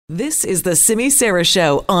This is the Simi Sara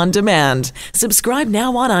Show on demand. Subscribe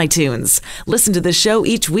now on iTunes. Listen to the show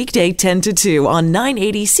each weekday 10 to 2 on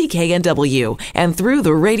 980 CKNW and through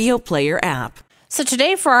the Radio Player app. So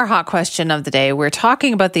today for our hot question of the day, we're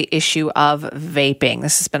talking about the issue of vaping.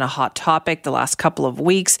 This has been a hot topic the last couple of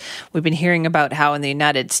weeks. We've been hearing about how in the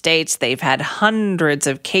United States, they've had hundreds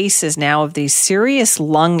of cases now of these serious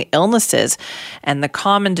lung illnesses. And the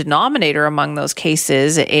common denominator among those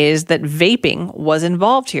cases is that vaping was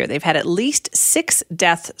involved here. They've had at least 6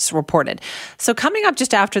 deaths reported. So coming up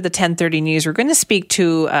just after the 10:30 news, we're going to speak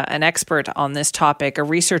to an expert on this topic, a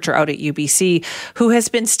researcher out at UBC who has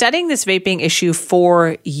been studying this vaping issue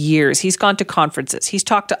for years. He's gone to conferences. He's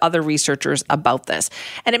talked to other researchers about this.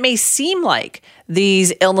 And it may seem like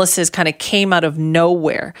these illnesses kind of came out of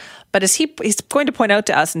nowhere. But as he's going to point out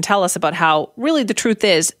to us and tell us about how really the truth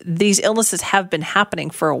is these illnesses have been happening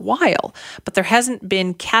for a while, but there hasn't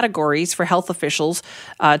been categories for health officials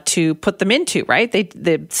to put them into, right?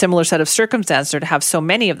 The similar set of circumstances are to have so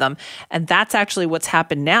many of them. And that's actually what's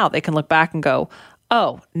happened now. They can look back and go,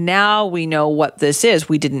 oh, now we know what this is.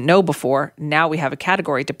 We didn't know before. Now we have a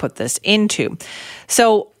category to put this into.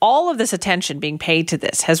 So all of this attention being paid to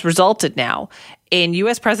this has resulted now in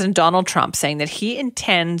U.S. President Donald Trump saying that he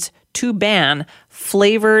intends to ban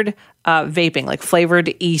flavored vaping, like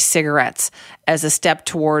flavored e-cigarettes, as a step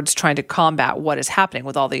towards trying to combat what is happening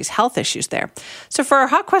with all these health issues there. So for our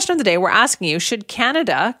hot question of the day, we're asking you, should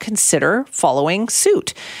Canada consider following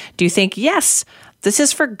suit? Do you think, yes, this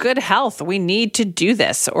is for good health, we need to do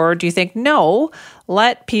this? Or do you think, no,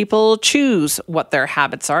 let people choose what their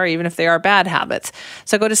habits are, even if they are bad habits?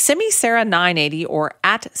 So go to Simi Sara 980 or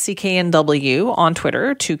at CKNW on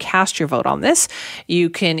Twitter to cast your vote on this.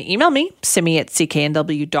 You can email me,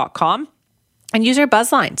 simi@cknw.com. and use our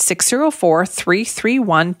buzzline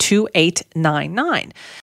 604-331-2899.